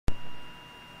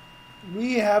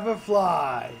we have a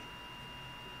fly.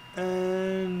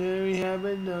 And there we have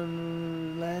it,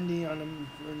 landing on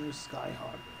the Sky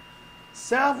Harbor.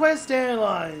 Southwest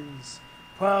Airlines,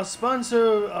 proud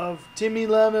sponsor of Timmy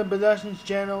Lemon Productions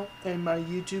channel and my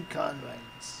YouTube content.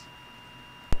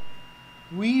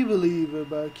 We believe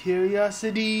about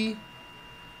curiosity,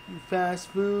 fast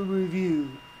food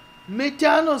review.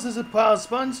 McDonald's is a proud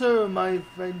sponsor of my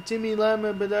friend Timmy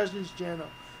Lemon Productions channel,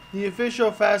 the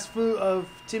official fast food of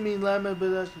Timmy Lemon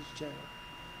Productions channel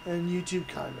and YouTube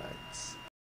contents.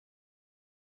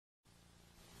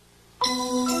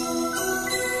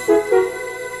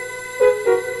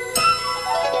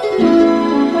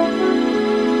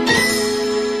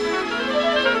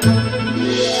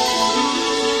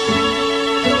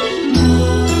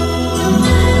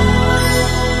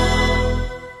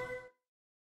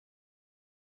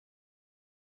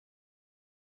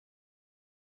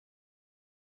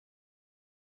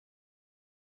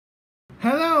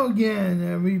 Hello again,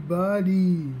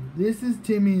 everybody. This is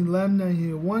Timmy Lemna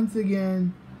here once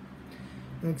again.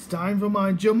 It's time for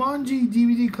my Jumanji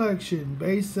DVD Collection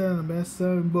based on a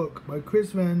best-selling book by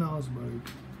Chris Van Allsburg.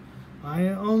 I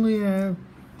only have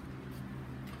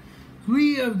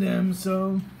 3 of them,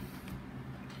 so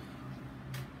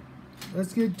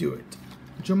let's get to it.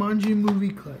 Jumanji Movie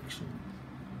Collection.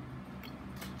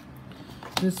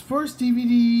 This first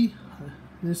Jumanji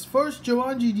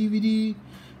DVD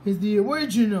is the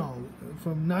original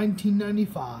from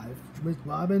 1995 with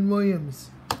Robin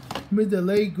Williams, with the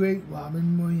late great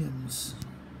Robin Williams.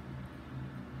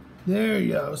 There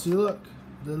you go. See, look,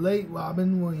 the late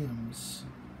Robin Williams.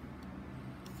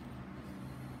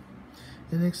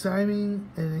 An exciting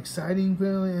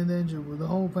family adventure with the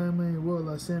whole family and world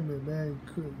assembled by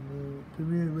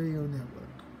Premier Radio Network.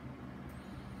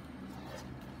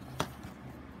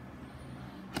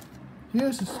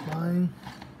 Here's the spine.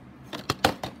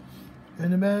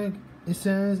 In the back, it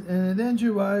says, an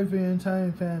adventure ride for your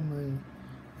entire family.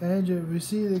 And you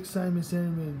receive excitement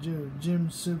sentiment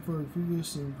Jim Super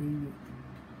Ferguson preview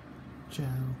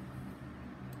channel.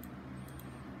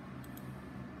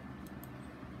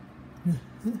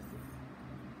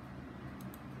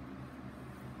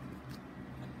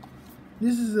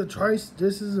 This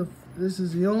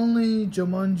is the only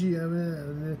Jumanji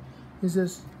ever. It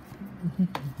says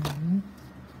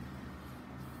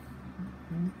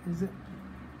is it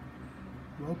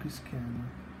focus camera?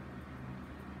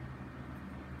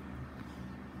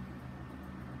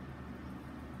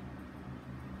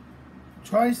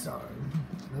 TriStar.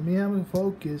 Let me have a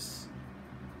focus.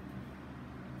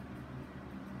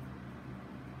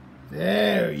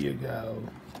 There you go.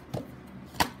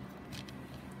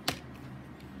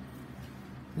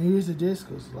 Here's the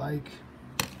discos like.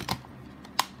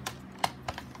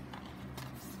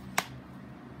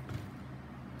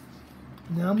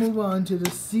 Now move on to the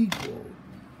sequel.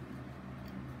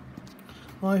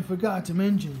 Oh, I forgot to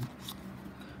mention.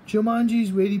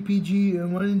 Jumanji's rated PG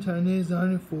and running time is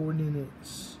 104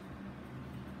 minutes.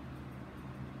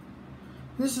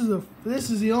 This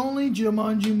is the only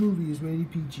Jumanji movie is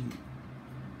rated PG.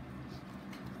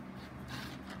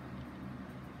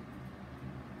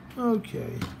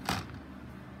 Okay.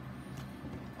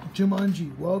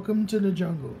 Jumanji, Welcome to the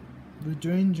Jungle. With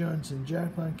Dwayne Johnson,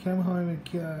 Jack Black, Kevin Hart, and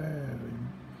Karen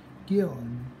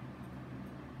Gillan.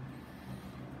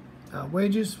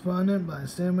 Outrageous funded by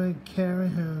Samuel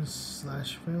Karen Harris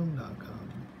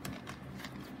 /film.com.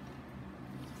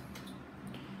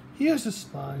 Here's the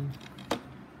spine.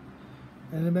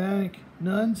 In the back,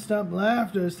 non-stop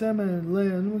laughter, 7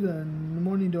 later in the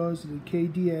morning doors of the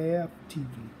KDAF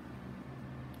TV.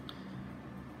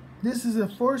 This is the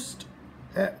first.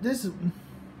 This is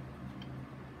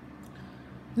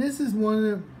one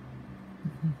of.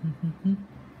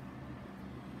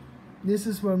 This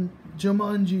is from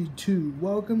Jumanji 2,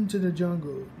 Welcome to the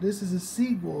Jungle. This is a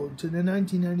sequel to the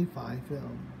 1995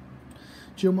 film.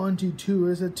 Jumanji 2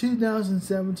 is a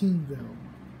 2017 film.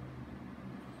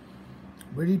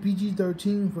 Rated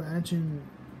PG-13 for action.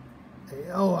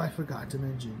 Oh, I forgot to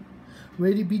mention.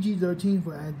 Rated PG-13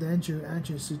 for adventure,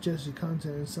 action, suggested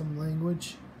content in some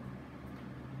language.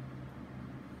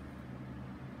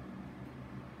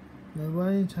 The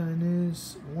running time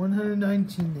is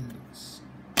 119 minutes.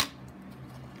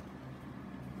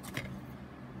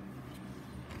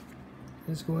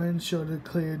 Let's go ahead and show the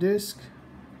clear disc.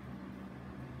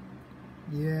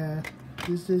 Yeah,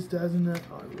 this doesn't have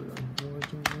hardwood,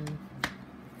 unfortunately.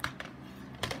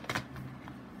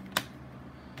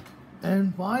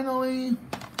 And finally,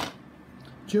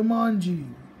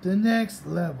 Jumanji, The Next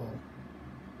Level.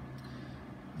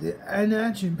 An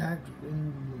action-packed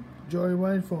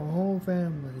Joyride for a whole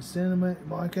family. Cinema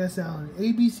broadcast out on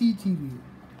ABC TV.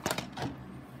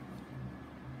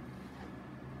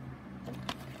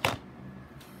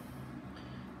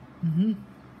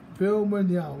 Filled with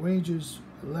the outrageous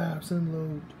laughs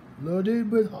and loaded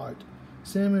with heart.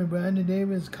 Sam and Brandon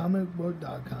Davis,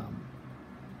 comicbook.com.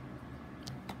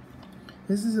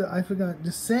 This is, I forgot,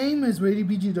 the same as rated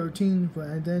PG-13 for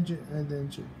adventure,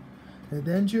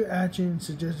 action,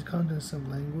 suggested content, some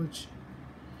language.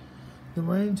 The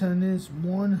running time is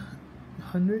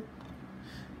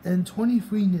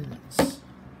 123 minutes.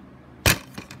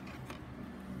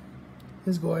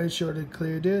 Let's go ahead and show the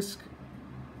clear disc.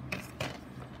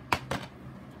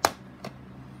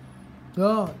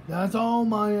 So, that's all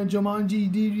my Jumanji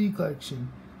DVD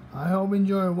collection. I hope you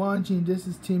enjoy watching. This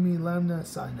is Timmy Lemna,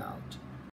 sign out.